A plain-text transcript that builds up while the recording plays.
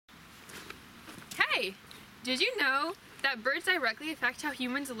Hey, did you know that birds directly affect how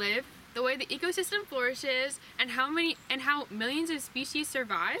humans live, the way the ecosystem flourishes, and how millions of species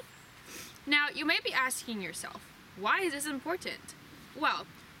survive? Now, you may be asking yourself, why is this important? Well,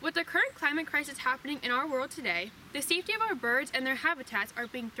 with the current climate crisis happening in our world today, the safety of our birds and their habitats are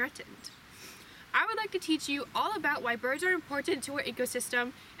being threatened. I would like to teach you all about why birds are important to our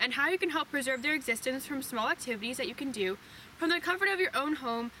ecosystem and how you can help preserve their existence from small activities that you can do, from the comfort of your own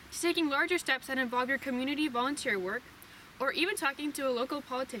home to taking larger steps that involve your community volunteer work, or even talking to local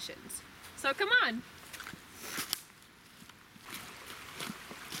politicians. So come on!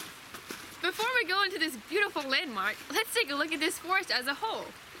 Before we go into this beautiful landmark, let's take a look at this forest as a whole.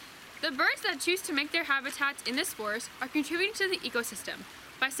 The birds that choose to make their habitats in this forest are contributing to the ecosystem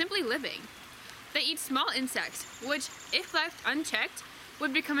by simply living. They eat small insects, which, if left unchecked,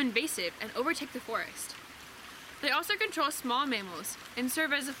 would become invasive and overtake the forest. They also control small mammals and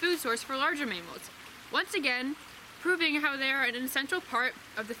serve as a food source for larger mammals, once again, proving how they are an essential part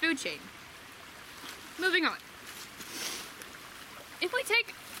of the food chain. Moving on. If we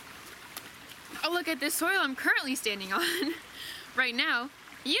take a look at this soil I'm currently standing on right now,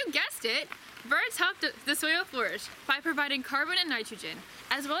 you guessed it, birds help the soil flourish by providing carbon and nitrogen,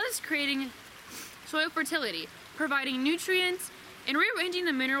 as well as creating soil fertility, providing nutrients and rearranging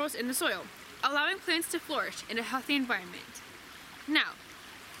the minerals in the soil, allowing plants to flourish in a healthy environment. Now,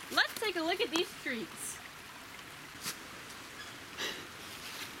 let's take a look at these trees.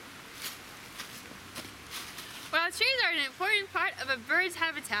 While trees are an important part of a bird's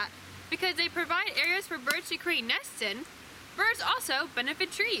habitat because they provide areas for birds to create nests in, birds also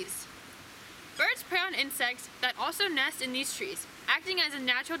benefit trees. Birds prey on insects that also nest in these trees, acting as a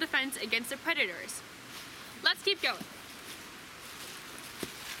natural defense against the predators. Let's keep going.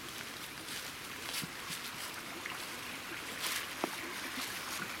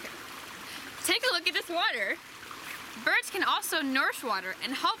 Take a look at this water. Birds can also nourish water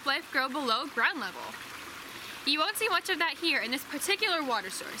and help life grow below ground level. You won't see much of that here in this particular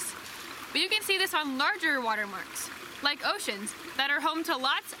water source, but you can see this on larger watermarks, like oceans, that are home to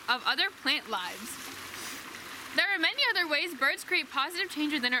lots of other plant lives. There are many other ways birds create positive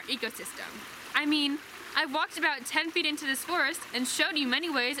change within our ecosystem. I mean, I've walked about 10 feet into this forest and showed you many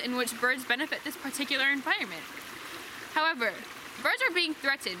ways in which birds benefit this particular environment. However, birds are being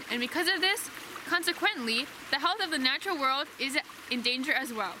threatened, and because of this, consequently, the health of the natural world is in danger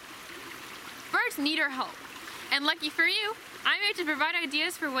as well. Birds need our help, and lucky for you, I'm here to provide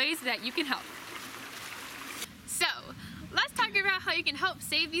ideas for ways that you can help. So, let's talk about how you can help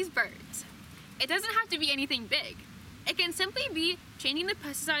save these birds. It doesn't have to be anything big. It can simply be changing the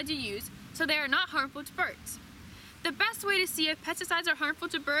pesticides you use so they are not harmful to birds. The best way to see if pesticides are harmful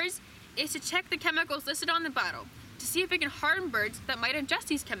to birds is to check the chemicals listed on the bottle to see if it can harm birds that might ingest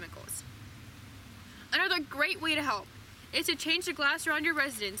these chemicals. Another great way to help is to change the glass around your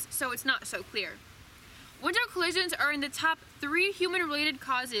residence so it's not so clear. Window collisions are in the top 3 human-related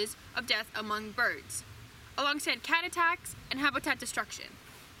causes of death among birds, alongside cat attacks and habitat destruction.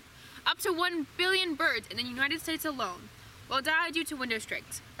 Up to 1 billion birds in the United States alone will die due to window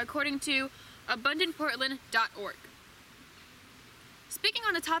strikes, according to abundantportland.org. Speaking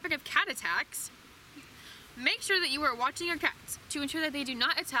on the topic of cat attacks, make sure that you are watching your cats to ensure that they do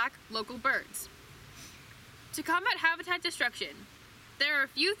not attack local birds. To combat habitat destruction, there are a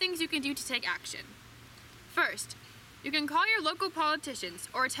few things you can do to take action. First, you can call your local politicians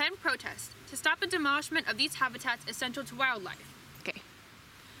or attend protests to stop the demolishment of these habitats essential to wildlife. Okay.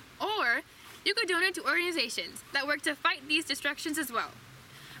 Or, you could donate to organizations that work to fight these destructions as well.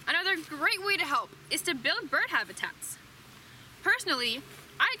 Another great way to help is to build bird habitats. Personally,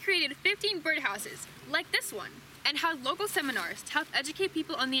 I created 15 birdhouses, like this one, and held local seminars to help educate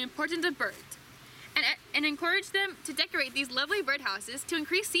people on the importance of birds, and encourage them to decorate these lovely birdhouses to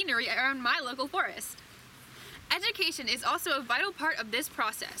increase scenery around my local forest. Education is also a vital part of this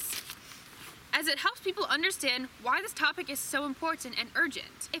process, as it helps people understand why this topic is so important and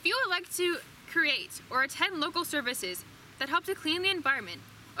urgent. If you would like to create or attend local services that help to clean the environment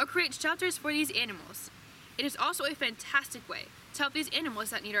or create shelters for these animals, it is also a fantastic way to help these animals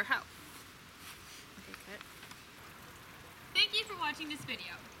that need our help. Okay, cut. Thank you for watching this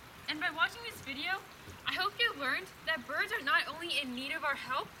video. And by watching this video, I hope you learned that birds are not only in need of our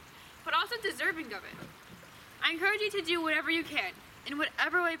help, but also deserving of it. I encourage you to do whatever you can, in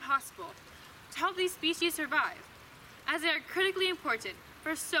whatever way possible, to help these species survive, as they are critically important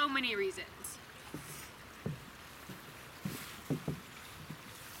for so many reasons.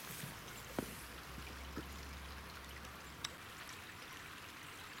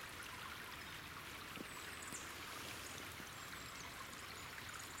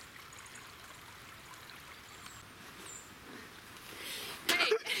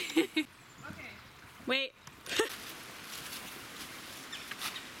 Wait.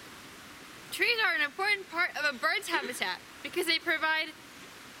 Trees are an important part of a bird's habitat because they provide...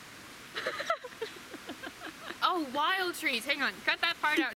 Oh, wild trees. Hang on, cut that part out.